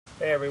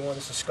Hey everyone,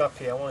 this is Scuff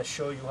here. I want to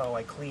show you how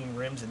I clean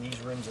rims, and these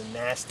rims are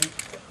nasty.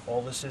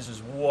 All this is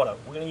water.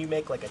 We're going to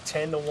make like a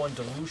 10-to-1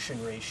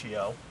 dilution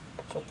ratio.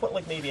 So put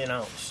like maybe an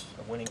ounce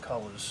of Winning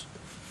Colors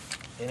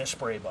in a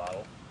spray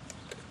bottle.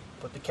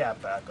 Put the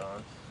cap back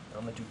on.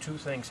 I'm going to do two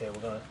things here.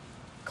 We're going to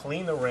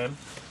clean the rim,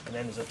 and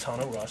then there's a ton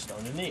of rust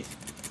underneath.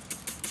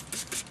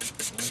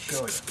 Let me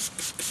show you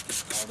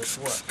how this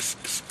works.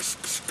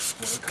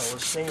 Winning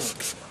Colors stainless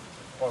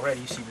cleaner. Already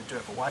you see the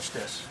dirt, but watch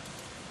this.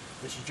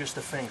 This is just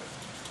a finger.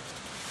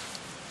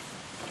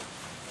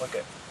 Look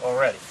at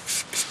already.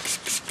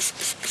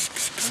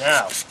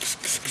 Now,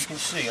 if you can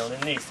see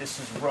underneath, this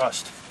is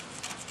rust.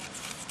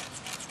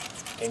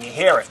 Can you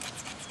hear it?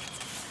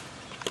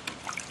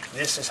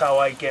 This is how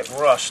I get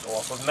rust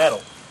off of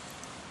metal.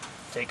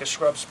 Take a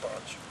scrub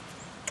sponge,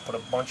 put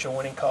a bunch of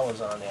Winning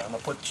Colors on there. I'm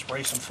going to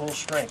spray some full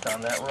strength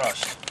on that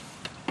rust.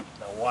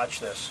 Now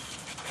watch this.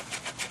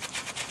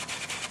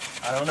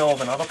 I don't know of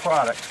another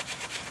product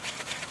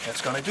that's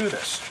going to do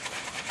this.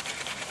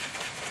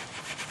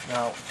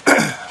 Now,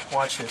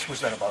 watch this.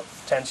 Was that about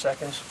 10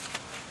 seconds?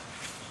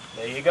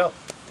 There you go.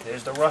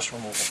 There's the rust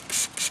removal.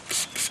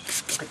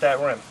 Look at that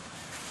rim.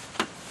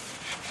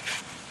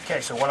 Okay,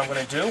 so what I'm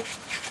going to do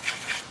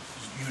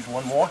is use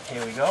one more.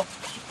 Here we go.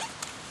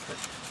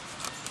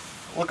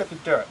 Look at the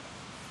dirt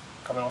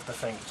coming off the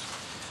fingers.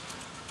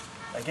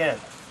 Again,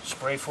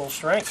 spray full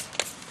strength.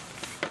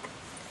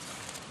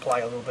 Apply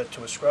a little bit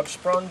to a scrub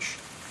sponge.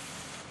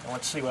 And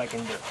let's see what I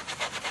can do.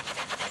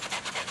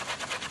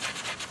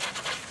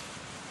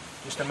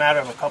 Just a matter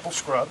of a couple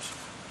scrubs.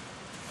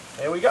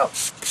 There we go.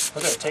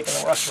 Look at it, taking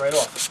the rust right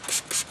off.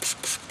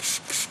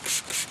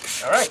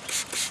 Alright.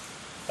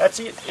 That's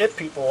it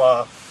people.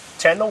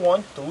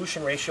 10-to-1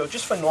 dilution ratio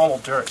just for normal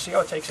dirt. See how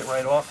it takes it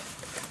right off?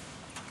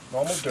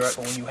 Normal dirt,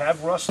 but when you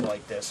have rust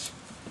like this,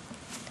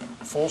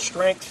 full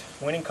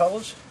strength Winning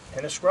Colors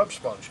and a scrub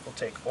sponge will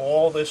take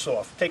all this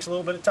off. It takes a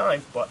little bit of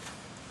time, but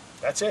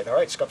that's it.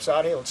 Alright, Scuff's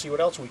out here. Let's see what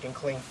else we can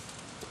clean.